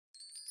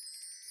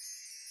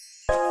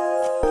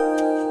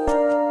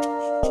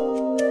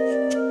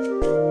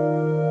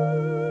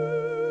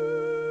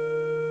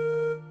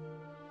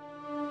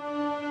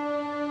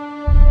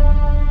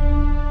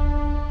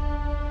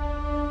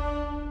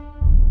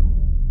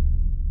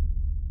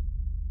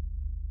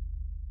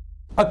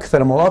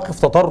أكثر مواقف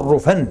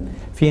تطرفا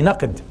في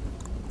نقد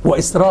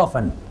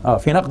وإسرافا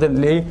في نقد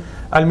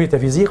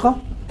الميتافيزيقا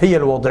هي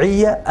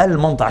الوضعية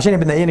المنطقية، عشان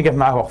بدنا نقف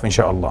معها وقف إن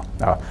شاء الله.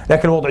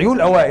 لكن الوضعيون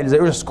الأوائل زي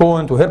أوجست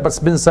كونت وهربرت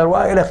سبنسر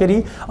وإلى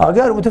آخره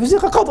قالوا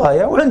الميتافيزيقا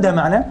قضايا وعندها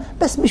معنى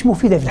بس مش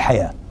مفيدة في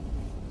الحياة.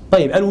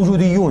 طيب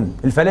الوجوديون،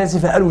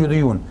 الفلاسفة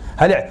الوجوديون،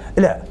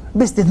 لا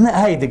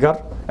باستثناء هايدغر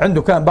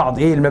عنده كان بعض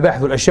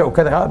المباحث والأشياء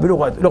وكذا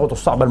بلغته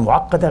الصعبة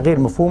المعقدة غير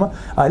مفهومة،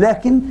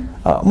 لكن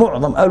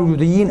معظم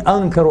الوجوديين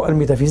أنكروا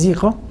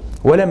الميتافيزيقا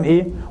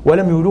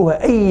ولم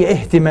يولوها أي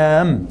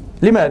اهتمام.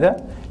 لماذا؟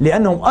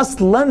 لأنهم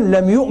أصلا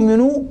لم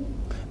يؤمنوا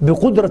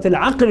بقدرة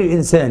العقل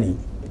الإنساني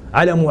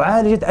على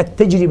معالجة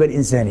التجربة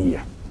الإنسانية.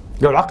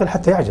 قالوا العقل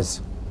حتى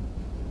يعجز.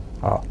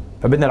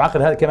 فبدنا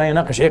العقل هذا كمان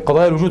يناقش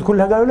قضايا الوجود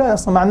كلها. قالوا لا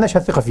أصلا ما عندناش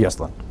هالثقة فيه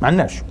أصلا، ما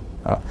عندناش.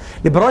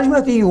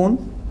 البراغماتيون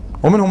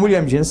ومنهم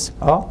ويليام جينس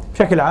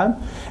بشكل عام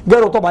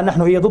قالوا طبعا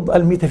نحن ضد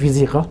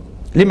الميتافيزيقا.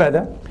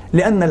 لماذا؟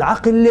 لأن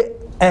العقل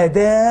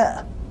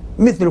أداة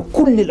مثل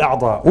كل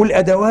الأعضاء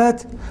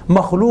والأدوات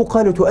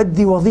مخلوقة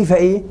لتؤدي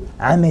وظيفة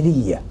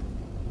عملية.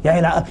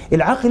 يعني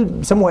العقل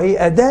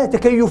بسموها أداة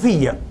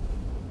تكيفية.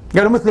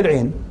 قالوا مثل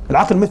العين،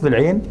 العقل مثل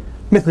العين،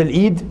 مثل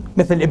الإيد،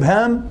 مثل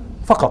الإبهام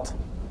فقط.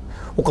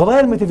 وقضايا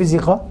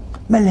الميتافيزيقا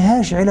ما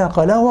لهاش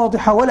علاقة لا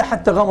واضحة ولا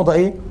حتى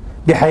غامضة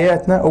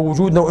بحياتنا أو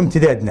وجودنا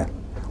وامتدادنا،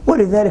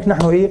 ولذلك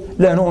نحن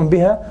لا نؤمن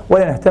بها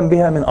ولا نهتم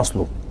بها من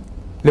أصله.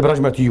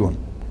 البراغماتيون.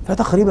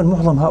 فتقريبا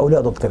معظم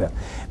هؤلاء ضد كذا.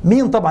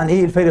 مين طبعا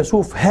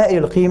الفيلسوف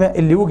هائل القيمة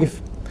اللي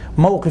وقف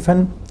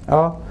موقفا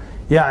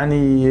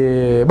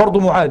يعني برضو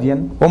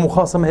معاديا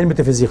ومخاصما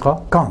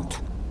الميتافيزيقا؟ كانت.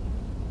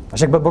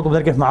 عشان برضو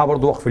بنقف معاه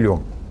برضو وقف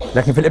اليوم،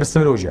 لكن في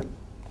الابستمولوجيا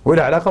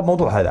وله علاقة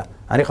بموضوع هذا،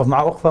 هنقف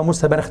معه وقفة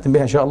مسهبة نختم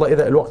بها إن شاء الله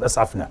إذا الوقت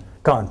أسعفنا.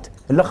 كانت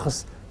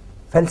نلخص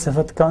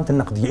فلسفة كانت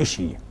النقدية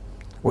إيش هي،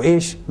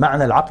 وإيش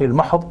معنى العقل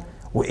المحض،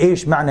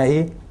 وإيش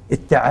معنى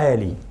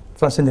التعالي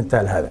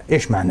ترانسندنتال هذا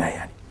إيش معناه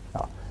يعني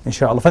إن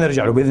شاء الله.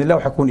 فنرجع له بإذن الله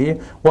وحكون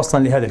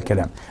وصلا لهذا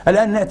الكلام.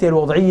 الآن نأتي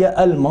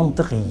الوضعية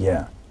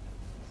المنطقية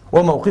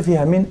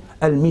وموقفها من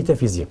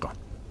الميتافيزيقا.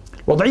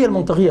 الوضعية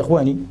المنطقية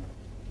إخواني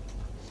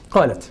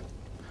قالت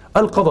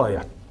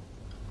القضايا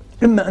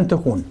إما أن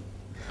تكون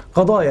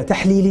قضايا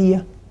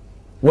تحليلية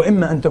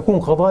وإما أن تكون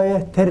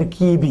قضايا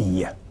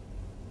تركيبية.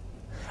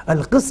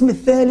 القسم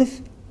الثالث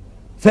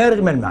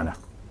فارغ من المعنى.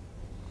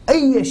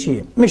 أي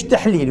شيء مش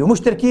تحليلي ومش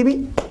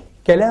تركيبي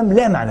كلام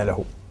لا معنى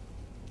له.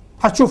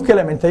 هتشوف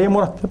كلام أنت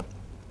مرتب،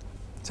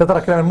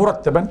 سترى كلام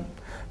مرتبا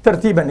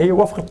ترتيبا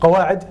وفق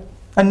القواعد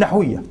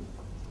النحوية،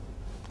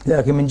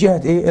 لكن من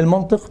جهة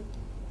المنطق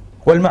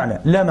والمعنى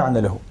لا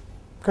معنى له،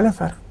 كلام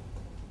فارغ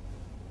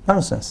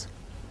نونسنس.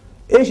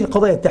 إيش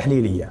القضايا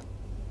التحليلية؟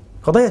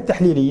 القضايا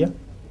التحليلية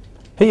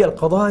هي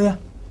القضايا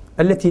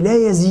التي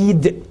لا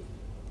يزيد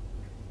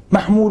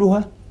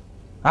محمولها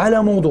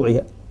على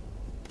موضوعها،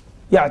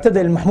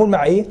 يعتدل المحمول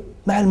مع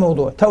مع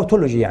الموضوع،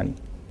 تاوتولوجي يعني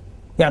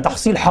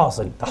تحصيل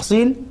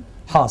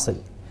حاصل.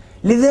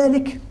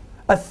 لذلك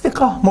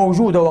الثقة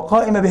موجودة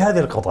وقائمة بهذه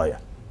القضايا،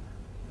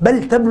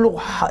 بل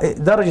تبلغ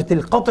درجة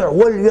القطع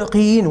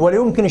واليقين ولا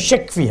يمكن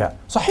الشك فيها.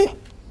 صحيح.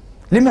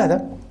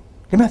 لماذا؟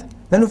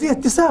 لأنه فيها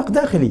اتساق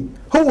داخلي،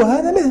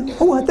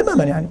 هو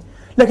تماما يعني،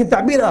 لكن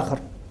تعبير آخر،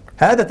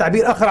 هذا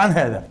تعبير آخر عن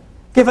هذا.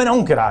 كيف أنا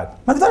أنكر عاد؟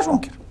 ما أقدرش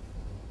أنكر.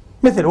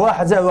 مثل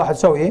 1 زائد 1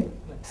 يساوي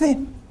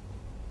 2.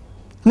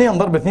 2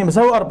 ضرب 2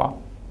 بيساوي 4.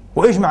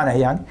 وإيش معناها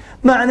يعني؟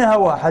 معناها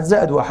 1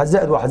 زائد 1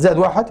 زائد 1 زائد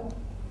 1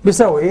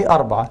 بيساوي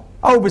 4،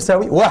 أو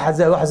بيساوي 1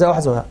 زائد 1 زائد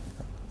 1 زائد 1.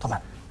 طبعا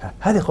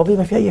هذه قضية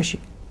ما فيها أي شيء،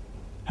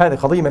 هذه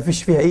قضية ما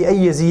فيش فيها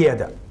أي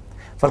زيادة.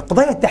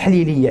 فالقضايا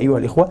التحليلية أيها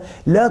الإخوة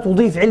لا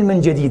تضيف علما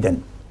جديدا،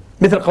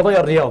 مثل قضايا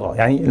الرياضة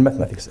يعني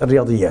الماثماتكس،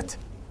 الرياضيات.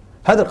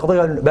 هذه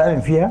القضايا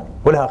بآمن فيها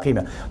ولها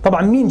قيمة.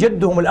 طبعا مين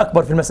جدهم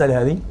الأكبر في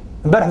المسألة هذه؟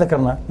 امبارح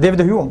ذكرناه،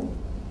 ديفيد هيوم.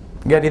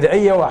 قال إذا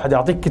أي واحد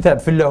يعطيك كتاب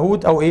في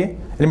اللاهوت أو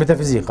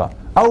الميتافيزيقا،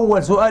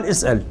 أول سؤال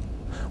اسأل،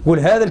 قول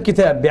هذا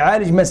الكتاب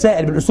بيعالج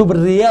مسائل بالأسلوب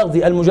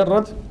الرياضي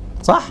المجرد؟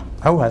 صح؟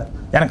 هو هذا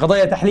يعني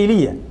قضايا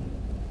تحليلية.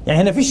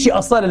 يعني هنا فيش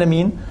أصالة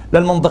لمين؟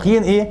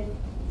 للمنطقيين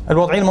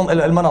الوضعيين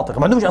المناطق،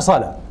 ما عندهمش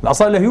أصالة.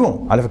 الأصالة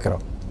لهيوم على فكرة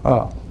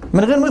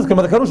من غير ما يذكر،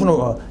 ما ذكروش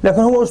إنه،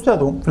 لكن هو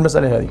أستاذهم في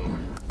المسألة هذه.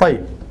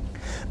 طيب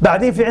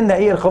بعدين في عندنا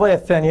القضايا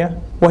الثانية،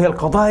 وهي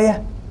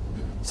القضايا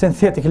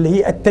سينثيتيك اللي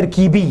هي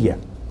التركيبية.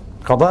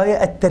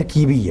 قضايا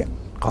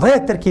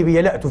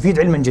التركيبية لا تفيد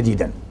علما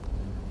جديدا،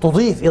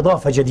 تضيف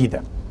إضافة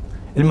جديدة.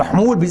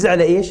 المحمول بيزيد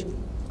على إيش؟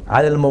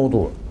 على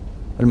الموضوع.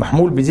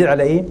 المحمول بيزيد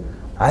على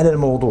على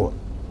الموضوع.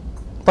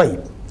 طيب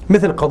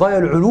مثل قضايا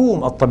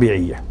العلوم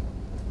الطبيعية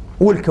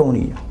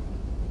والكونية،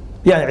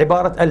 يعني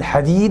عبارة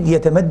الحديد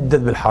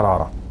يتمدد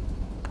بالحرارة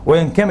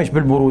وينكمش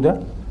بالبرودة.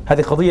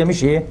 هذه قضية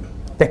مش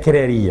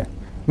تكرارية،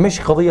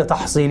 مش قضية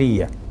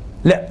تحصيلية،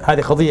 لا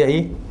هذه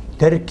قضية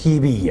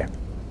تركيبية،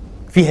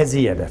 فيها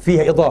زيادة،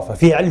 فيها إضافة،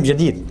 فيها علم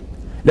جديد.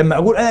 لما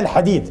أقول أنا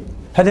الحديد،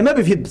 هذا ما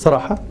بيفيد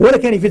بصراحة، ولا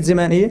كان يفيد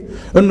زمان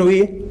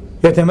أنه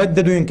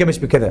يتمدد وينكمش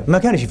بكذا، ما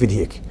كانش يفيد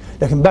هيك.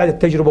 لكن بعد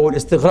التجربة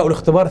والاستقراء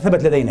والاختبار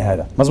ثبت لدينا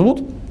هذا.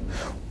 مزبوط؟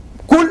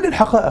 كل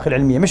الحقائق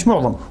العلمية، مش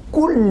معظم،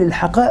 كل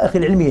الحقائق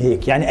العلمية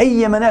هيك. يعني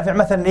أي منافع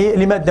مثلا إيه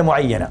لمادة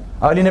معينة،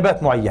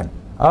 لنبات معين،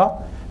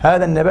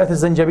 هذا النبات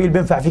الزنجبيل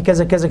بينفع في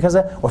كذا كذا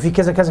كذا وفي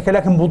كذا كذا كذا،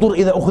 لكن بضر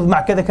إذا أخذ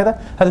مع كذا كذا.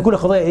 هذه كلها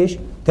قضايا إيش؟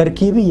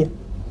 تركيبية،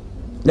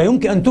 لا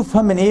يمكن أن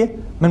تفهم من إيه؟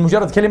 من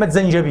مجرد كلمة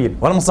زنجبيل،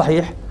 ولا من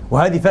صحيح؟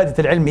 وهذه فائدة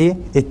العلم إيه؟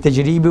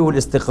 التجريبي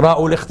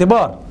والاستقراء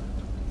والاختبار.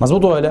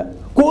 مظبوط ولا لا؟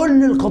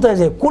 كل القضايا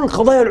زي كل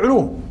قضايا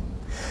العلوم.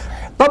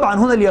 طبعا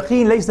هنا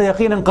اليقين ليس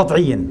يقينا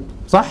قطعيا،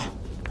 صح؟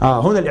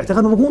 هنا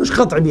الاعتقاد ما بيكونش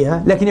قطع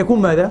بها، لكن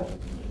يكون ماذا؟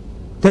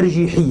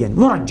 ترجيحيا،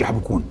 مرجح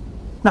بكون.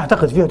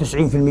 نعتقد فيها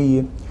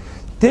 90%،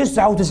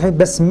 99،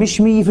 بس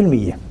مش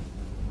 100%.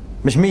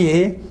 مش 100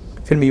 إيه؟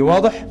 في المية،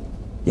 واضح؟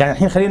 يعني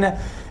الحين خلينا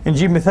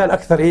نجيب مثال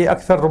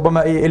أكثر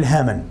ربما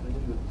إلهاما.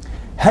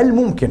 هل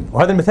ممكن،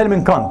 وهذا المثال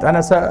من كانت،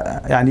 أنا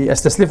يعني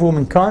أستسلفه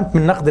من كانت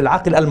من نقد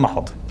العقل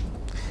المحض.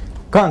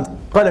 كانت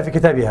قال في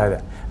كتابه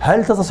هذا: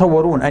 هل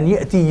تتصورون أن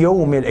يأتي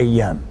يوم من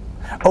الأيام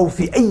أو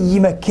في أي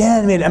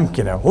مكان من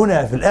الأمكنة،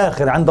 هنا في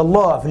الآخر عند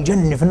الله في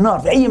الجنة في النار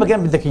في أي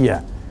مكان بدك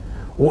إياه،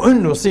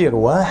 وإنه يصير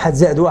 1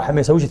 زائد 1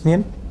 ما يساويش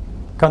 2؟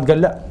 كانت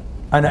قال لا،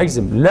 أنا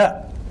أجزم،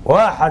 لا،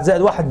 1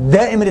 زائد 1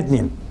 دائما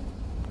 2.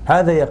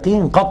 هذا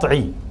يقين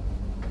قطعي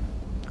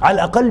على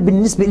الأقل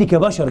بالنسبة لي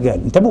كبشر.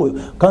 قال انتبهوا،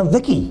 كان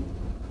ذكي،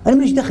 أنا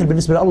ماليش دخل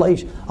بالنسبة لله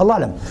إيش، الله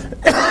أعلم.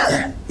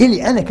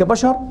 إلي أنا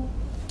كبشر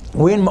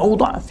وين ما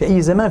أوضع في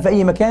أي زمان في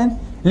أي مكان.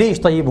 ليش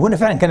طيب؟ هنا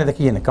فعلا كان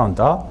ذكيا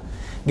كانت.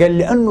 قال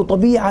لأنه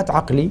طبيعة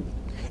عقلي،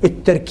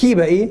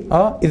 التركيبة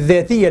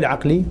الذاتية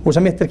لعقلي،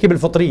 وسميها التركيبة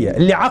الفطرية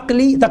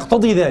لعقلي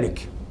تقتضي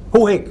ذلك.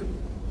 هو هيك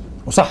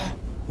وصح،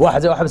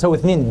 1 زائد 1 بيساوي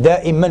 2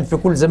 دائما في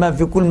كل زمان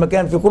في كل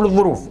مكان في كل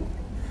الظروف.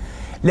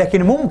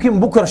 لكن ممكن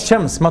بكرة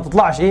الشمس ما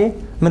تطلعش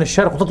من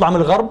الشرق وتطلع من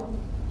الغرب.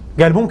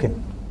 قال ممكن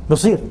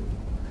بصير،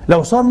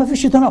 لو صار ما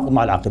فيش تناقض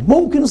مع العقل،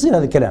 ممكن يصير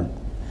هذا الكلام.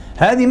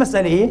 هذه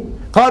مسألة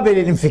قابلة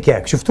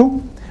للانفكاك. شفتوا؟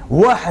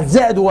 1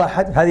 زائد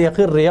 1 هذا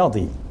يقين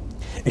رياضي.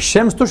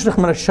 الشمس تشرق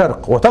من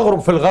الشرق وتغرب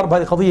في الغرب،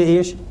 هذه قضية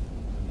إيش؟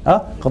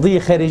 قضية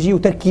خارجية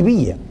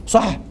وتركيبية،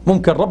 صح؟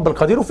 ممكن رب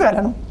القدير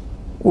وفعلا،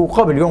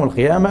 وقبل يوم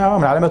القيامة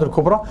من العلامات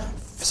الكبرى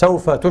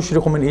سوف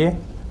تشرق من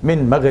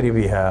من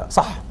مغربها،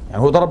 صح؟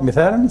 يعني هو ضرب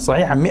مثالا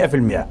صحيحا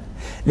 100%.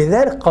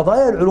 لذلك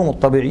قضايا العلوم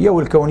الطبيعية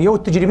والكونية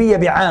والتجريبية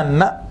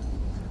بعامة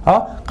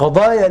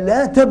قضايا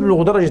لا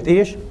تبلغ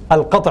درجة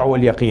القطع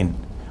واليقين،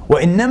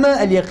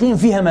 وإنما اليقين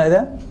فيها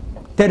ماذا؟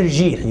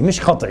 ترجيحي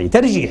مش قطعي،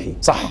 ترجيحي،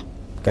 صح؟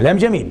 كلام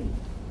جميل.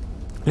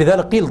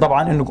 لذلك قيل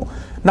طبعا أنه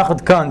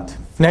نقد كانت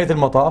في نهاية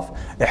المطاف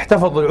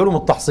احتفظ العلوم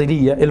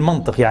التحصيلية،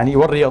 المنطق يعني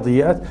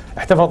والرياضيات،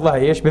 احتفظ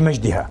لها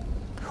بمجدها،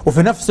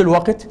 وفي نفس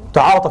الوقت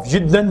تعاطف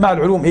جدا مع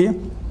العلوم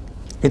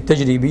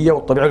التجريبية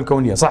والطبيعة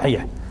الكونية،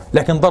 صحيح،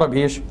 لكن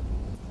ضرب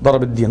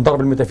ضرب الدين،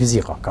 ضرب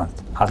الميتافيزيقا كانت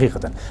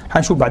حقيقة.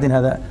 حنشوف بعدين،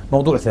 هذا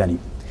موضوع ثاني.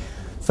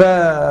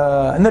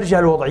 فنرجع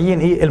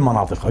للوضعيين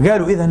المناطق.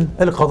 قالوا إذن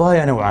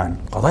القضايا نوعان: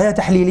 قضايا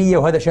تحليلية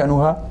وهذا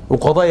شأنها،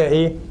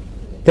 وقضايا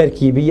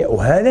تركيبية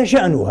وهذا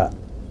شأنها،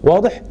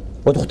 واضح؟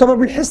 وتختبر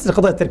بالحس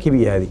القضايا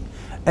التركيبية هذه.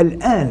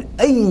 الآن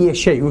أي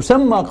شيء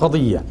يسمى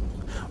قضية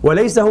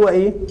وليس هو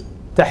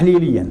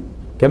تحليليا،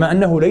 كما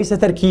أنه ليس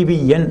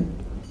تركيبيا،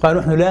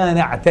 قالوا نحن لا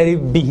نعترف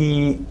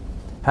به،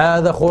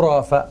 هذا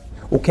خرافة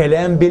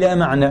وكلام بلا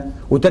معنى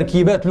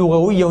وتركيبات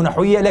لغوية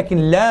ونحوية لكن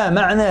لا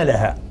معنى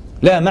لها،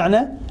 لا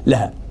معنى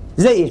لها.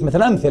 زي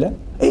مثلا أمثلة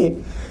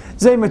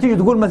زي ما تيجي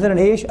تقول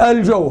مثلا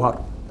الجوهر،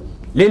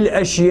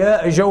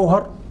 للأشياء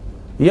جوهر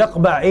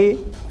يقبع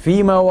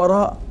فيما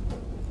وراء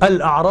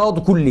الأعراض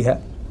كلها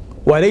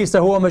وليس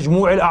هو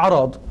مجموع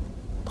الأعراض.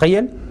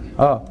 تخيل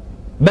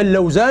بل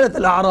لو زالت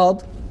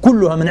الأعراض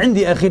كلها من عند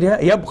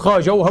آخرها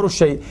يبقى جوهر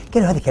الشيء.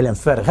 كان هذا كلام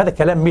فارغ، هذا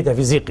كلام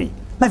ميتافيزيقي،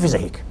 ما في زي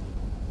هيك.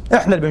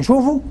 احنا اللي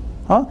بنشوفه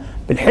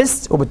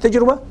بالحس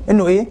وبالتجربة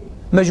انه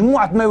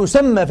مجموعة ما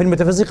يسمى في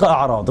الميتافيزيقا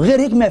أعراض، غير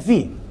هيك ما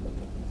فيه.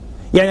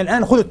 يعني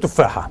الآن خذ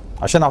التفاحة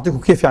عشان أعطيكم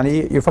كيف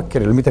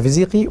يفكر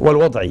الميتافيزيقي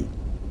والوضعي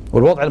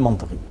والوضع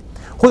المنطقي.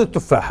 خذ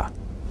التفاحة.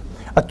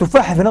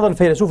 التفاحة في نظر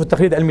الفيلسوف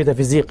التقليد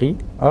الميتافيزيقي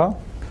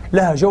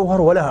لها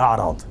جوهر ولها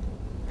أعراض.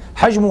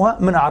 حجمها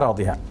من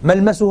أعراضها،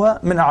 ملمسها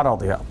من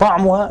أعراضها،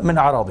 طعمها من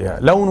أعراضها،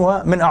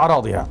 لونها من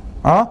أعراضها،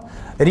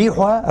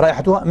 ريحها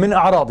رائحتها من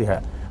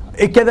أعراضها،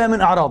 كذا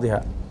من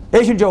أعراضها.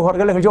 إيش الجوهر؟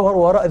 قال لك الجوهر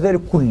وراء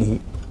ذلك كله،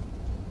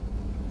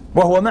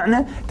 وهو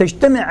معنى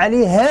تجتمع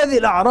عليه هذه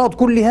الأعراض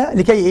كلها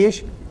لكي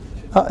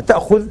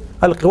تأخذ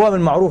القوام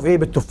المعروف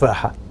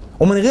بالتفاحة.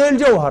 ومن غير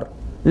الجوهر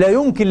لا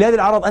يمكن لهذه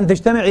الأعراض أن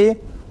تجتمع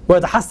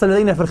ويتحصل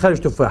لدينا في الخارج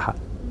تفاحة.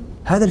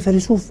 هذا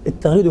الفيلسوف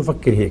التقليدي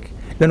يفكر هيك،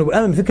 لأنه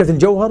بيآمن بفكرة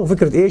الجوهر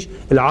وفكرة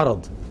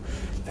العرض.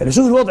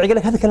 الفيلسوف الوضعي قال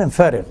لك هذا كلام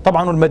فارغ.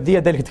 طبعا والمادية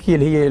الديالكتيكية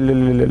اللي هي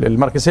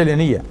الماركسية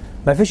اللينية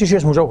ما فيش شيء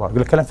اسمه جوهر، قال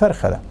لك كلام فارغ،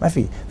 هذا ما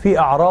في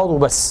أعراض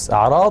وبس،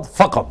 أعراض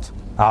فقط،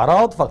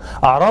 أعراض فقط.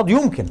 أعراض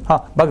يمكن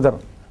بقدر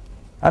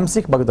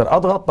أمسك، بقدر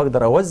أضغط،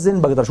 بقدر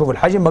أوزن، بقدر أشوف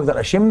الحجم، بقدر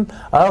أشم،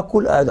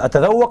 أكل،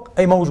 أتذوق،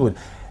 أي موجود.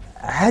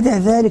 هذا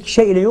ذلك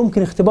شيء لا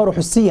يمكن اختباره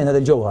حسيا، هذا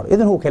الجوهر.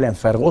 إذن هو كلام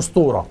فارغ،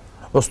 أسطورة،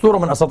 أسطورة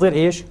من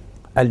أساطير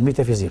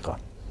الميتافيزيقا.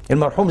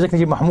 المرحوم زكي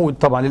نجيب محمود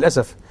طبعا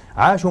للأسف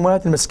عاش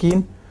ومات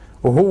المسكين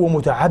وهو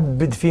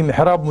متعبد في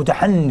محراب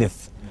متحنث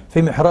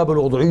في محراب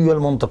الوضعية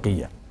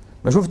المنطقية.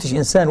 ما شفتش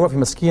إنسان وفي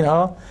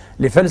مسكين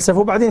لفلسفة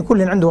وبعدين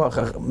كلهن عنده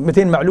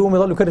 200 معلومة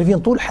يظل يكرر فيهم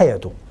طول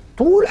حياته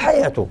طول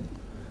حياته.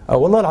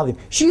 والله العظيم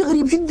شيء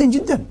غريب جدا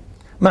جدا،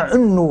 مع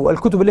أنه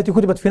الكتب التي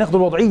كتبت في نقد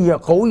الوضعية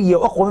قوية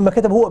وأقوى مما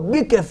كتب هو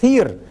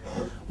بكثير،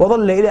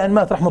 وظل إلى أن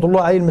مات رحمة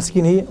الله عليه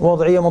المسكين هي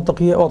وضعية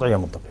منطقية وضعية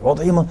منطقية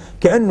وضعية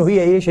كأنه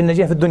هي إيش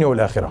النجاة في الدنيا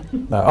والآخرة.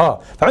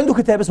 فعنده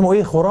كتاب اسمه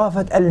إيه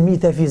خرافة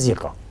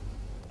الميتافيزيقا،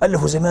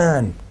 ألفه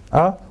زمان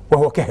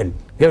وهو كهل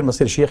قبل ما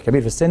يصير شيخ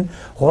كبير في السن.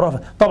 خرافة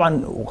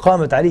طبعا،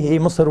 وقامت عليه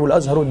مصر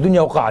والأزهر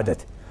والدنيا وقعدت.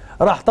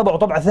 راح طبعه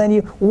طبعة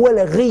ثانية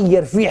ولا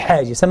غير فيه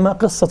حاجة، سماه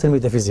قصة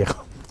الميتافيزيقا.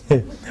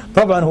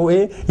 طبعا هو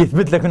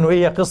يثبت لك انه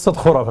هي قصة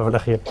خرافة في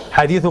الأخير،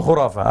 حديث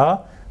خرافة.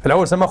 في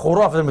الأول سماه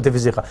خرافة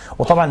الميتافيزيقا.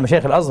 وطبعا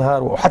مشايخ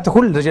الأزهر وحتى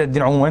كل رجال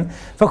الدين عموما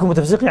فكروا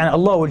الميتافيزيقا يعني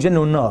الله والجنة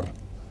والنار،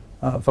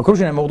 فكروش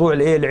يعني موضوع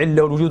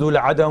العلة والوجود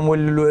والعدم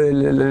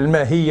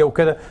والماهية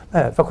وكذا.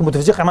 فكروا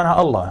الميتافيزيقا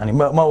معناها الله يعني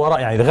ما وراء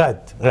يعني الغاد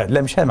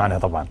لا مش هذا معناها.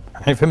 طبعا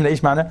الحين فهمنا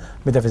ايش معنى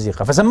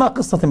ميتافيزيقا، فسماه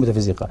قصة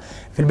الميتافيزيقا.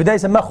 في البداية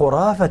سماه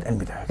خرافة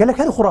الميتافيزيقا، قال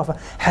لك هذه خرافة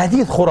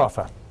حديث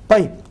خرافة.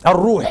 طيب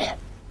الروح،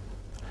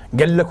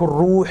 قال لك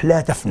الروح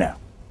لا تفنى،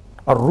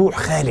 الروح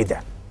خالدة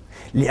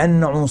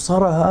لأن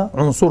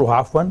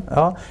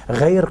عنصرها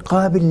غير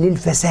قابل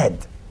للفساد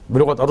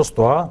بلغة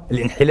أرسطو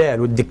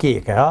الانحلال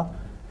والدكيك.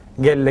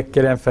 قال لك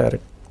كلام فارغ،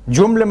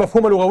 جملة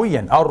مفهومة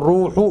لغويا.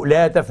 الروح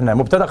لا تفنى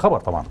مبتدأ خبر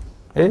طبعا،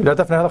 لا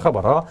تفنى هذا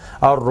خبر.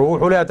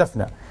 الروح لا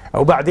تفنى،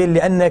 وبعدين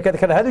لأن كذا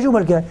كذا، هذا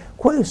جمل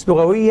كويس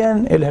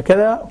لغويا إلها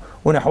كذا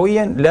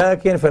ونحويا،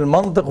 لكن في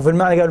المنطق وفي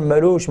المعنى قال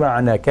مالوش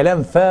معنى،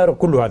 كلام فارغ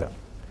كله هذا.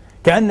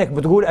 كأنك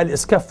بتقول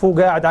الاسكف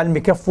قاعد على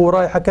المكف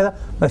ورايح كذا،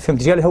 ما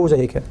فهمت. قال هو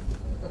زي كذا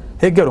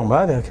هيك قالهم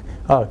هذا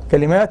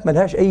كلمات ما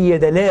لهاش أي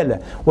دلالة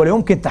ولا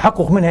يمكن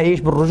تحقق منها إيش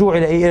بالرجوع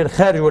إلى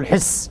الخارج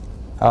والحس.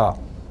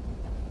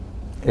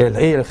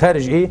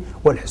 الخارج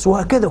والحس،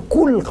 وهكذا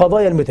كل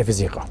قضايا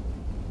الميتافيزيقا.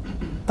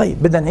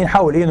 طيب بدنا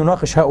نحاول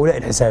نناقش هؤلاء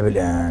الحساب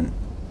الآن.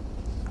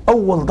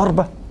 أول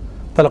ضربة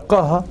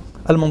تلقاها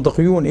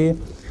المنطقيون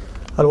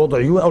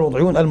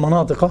الوضعيون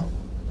المناطقة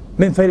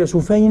من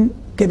فيلسوفين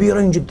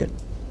كبيرين جدا،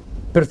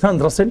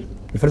 برتراند راسل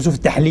الفيلسوف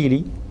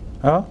التحليلي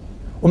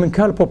ومن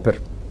كارل بوبر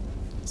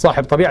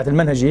صاحب طبيعة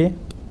المنهج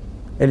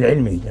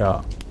العلمي،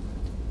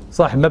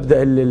 صاحب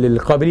مبدأ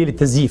القابلية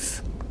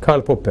للتزييف.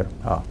 كارل بوبر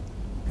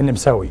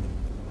النمساوي.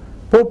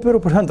 بوبر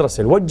وبرتراند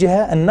راسل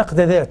وجه النقد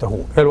ذاته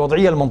إلى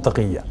الوضعية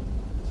المنطقية.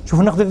 شوف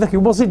النقد الذكي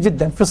بسيط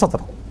جدا في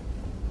سطر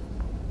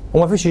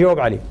وما فيش جواب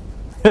عليه.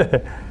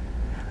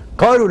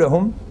 قالوا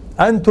لهم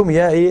أنتم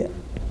يا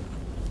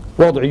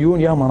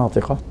وضعيون يا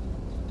مناطقة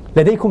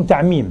لديكم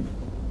تعميم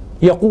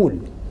يقول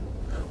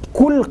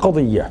كل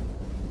قضية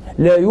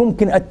لا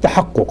يمكن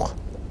التحقق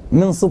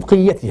من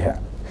صدقيتها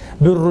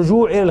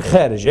بالرجوع إلى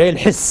الخارج أي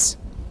الحس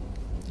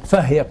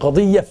فهي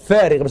قضية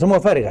فارغة، بسموها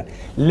فارغة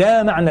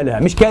لا معنى لها،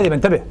 مش كاذبة.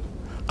 انتبه،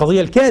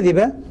 قضية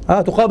الكاذبة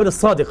تقابل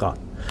الصادقة،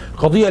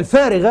 القضية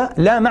الفارغة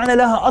لا معنى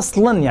لها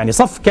أصلا، يعني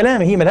صف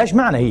كلام هي ملهاش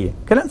معنى، هي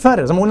كلام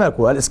فارغ زي ما قلنا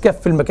لكم، الاسكف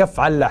في المكف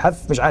على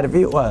حف مش عارف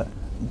ايه،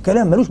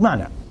 كلام ملوش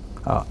معنى.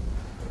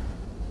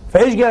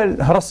 فايش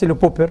قال راسل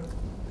وبوبر؟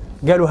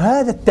 قالوا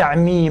هذا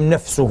التعميم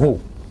نفسه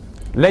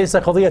ليس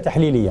قضية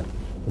تحليلية.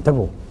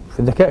 انتبهوا في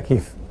الذكاء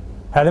كيف،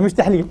 هذا مش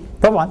تحليل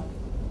طبعا،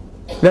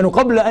 لأنه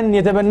قبل أن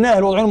يتبناه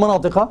الوضعيون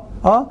المناطقة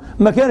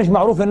ما كانش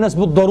معروف للناس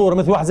بالضرورة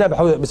مثل 1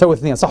 زائد بيساوي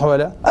 2، صح ولا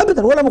لا؟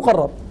 أبدا، ولا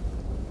مقرر.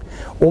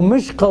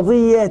 ومش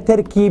قضية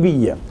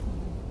تركيبية.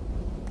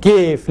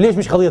 كيف؟ ليش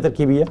مش قضية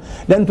تركيبية؟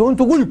 لأنتم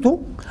قلتوا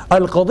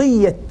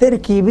القضية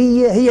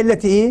التركيبية هي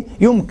التي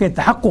يمكن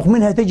التحقق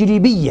منها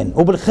تجريبيا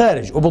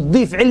وبالخارج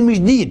وبتضيف علم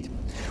جديد،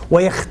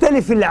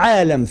 ويختلف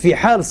العالم في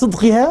حال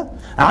صدقها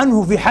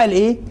عنه في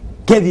حال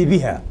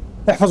كذبها.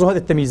 احفظوا هذه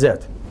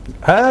التمييزات.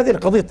 هذه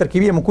القضية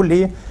التركيبية من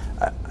كل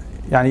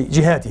يعني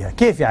جهاتها.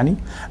 كيف يعني؟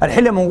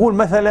 الحين لما نقول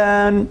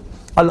مثلا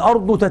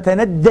الأرض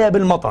تتندى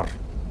بالمطر،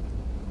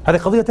 هذه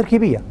قضية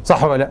تركيبية،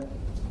 صح ولا لا؟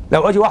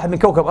 لو أجي واحد من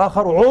كوكب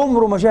آخر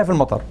وعمره ما شاف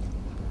المطر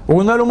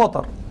وقلنا له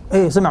مطر،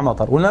 سمع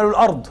مطر، وقلنا له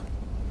الأرض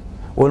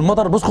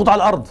والمطر بيسقط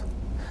على الأرض،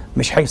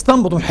 مش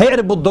حيستنبط ومش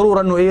حيعرف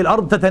بالضرورة إنه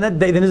الأرض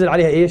تتندى إذا نزل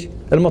عليها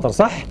المطر،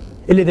 صح؟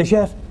 اللي إذا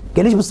شاف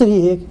قال ليش بتصير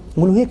هي هيك؟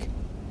 نقول له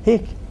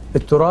هيك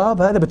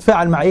التراب هذا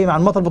بتفاعل مع مع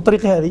المطر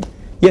بالطريقة هذه،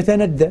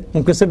 يتندى،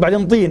 ممكن يصير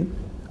بعدين طين،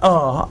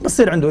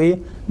 بصير عنده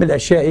من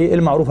الأشياء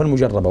المعروفة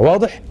المجربة.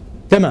 واضح؟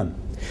 تمام.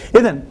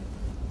 إذن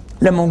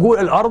لما نقول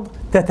الأرض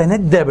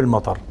تتندى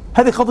بالمطر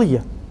هذه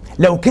قضية.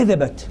 لو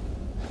كذبت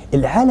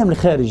العالم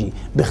الخارجي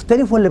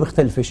بيختلف ولا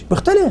بيختلفش؟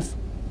 بيختلف.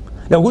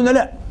 لو قلنا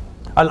لا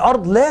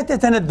الأرض لا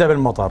تتندى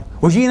بالمطر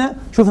وجينا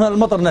شفنا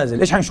المطر نازل،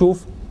 إيش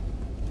حنشوف؟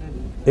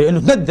 إنه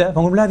تندى،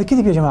 فنقول لا هذا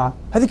كذب يا جماعة،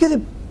 هذا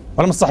كذب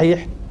ولا مش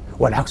صحيح؟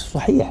 والعكس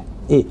صحيح.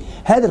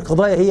 هذه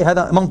القضايا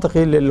هذا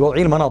منطقي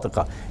للوضعيين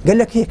المناطقة. قال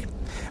لك هيك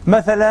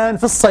مثلا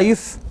في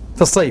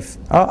الصيف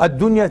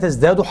الدنيا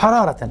تزداد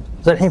حرارة،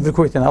 زي الحين في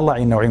الكويت الله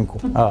يعيننا ويعينكم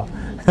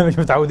مش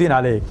متعودين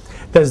عليه،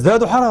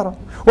 تزداد حرارة،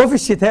 وفي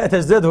الشتاء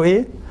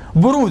تزداد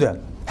برودة.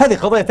 هذه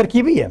قضايا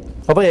تركيبية،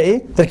 قضايا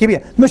ايه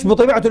تركيبيه، مش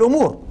بطبيعه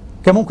الامور.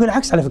 كان ممكن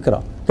العكس على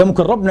فكره، كان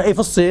ممكن ربنا ايه في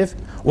الصيف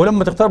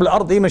ولما تقترب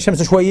الارض ايه من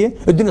الشمس شويه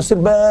الدنيا تصير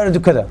بارد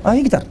وكذا،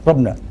 يقدر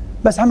ربنا،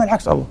 بس عمل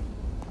العكس الله.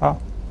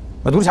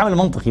 ما تقولش عمل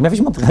منطقي، ما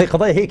فيش منطق، هي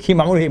قضايا هيك، هي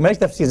معموله هيك، ما ليش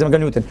تفسير زي ما قال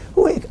نيوتن،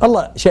 هو هيك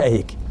الله شاء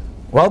هيك.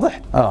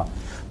 واضح؟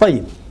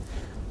 طيب،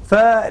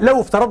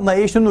 فلو افترضنا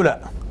ايش انه لا،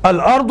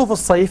 الارض في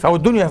الصيف او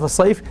الدنيا في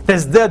الصيف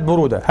تزداد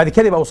بروده، هذه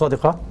كذبه او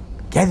صادقه؟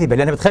 كذبه،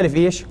 لانها بتخالف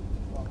ايش؟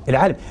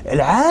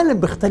 العالم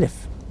بيختلف،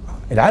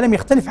 العالم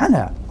يختلف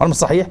عنها، علم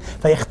صحيح؟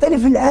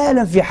 فيختلف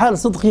العالم في حال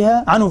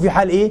صدقها عنه في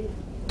حال ايه؟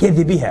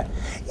 كذبها.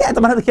 يعني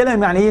طبعا هذا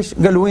الكلام يعني ايش؟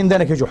 قالوا وين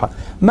دانك يا جحا؟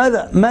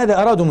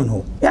 ماذا ارادوا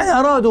منه؟ يعني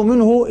ارادوا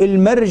منه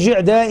المرجع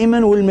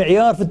دائما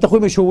والمعيار في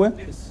التقويم ايش هو؟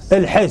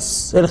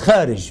 الحس،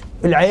 الخارج،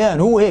 العيان،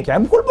 هو هيك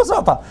يعني بكل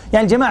بساطه،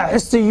 يعني جماعه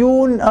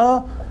حسيون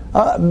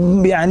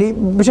يعني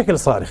بشكل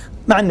صارخ،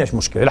 ما عندناش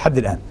مشكله لحد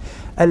الان.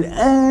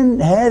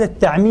 الان هذا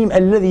التعميم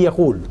الذي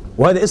يقول،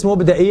 وهذا اسمه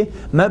مبدا ايه؟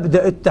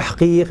 مبدا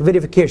التحقيق،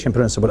 verification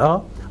principle.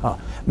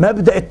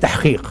 مبدا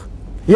التحقيق.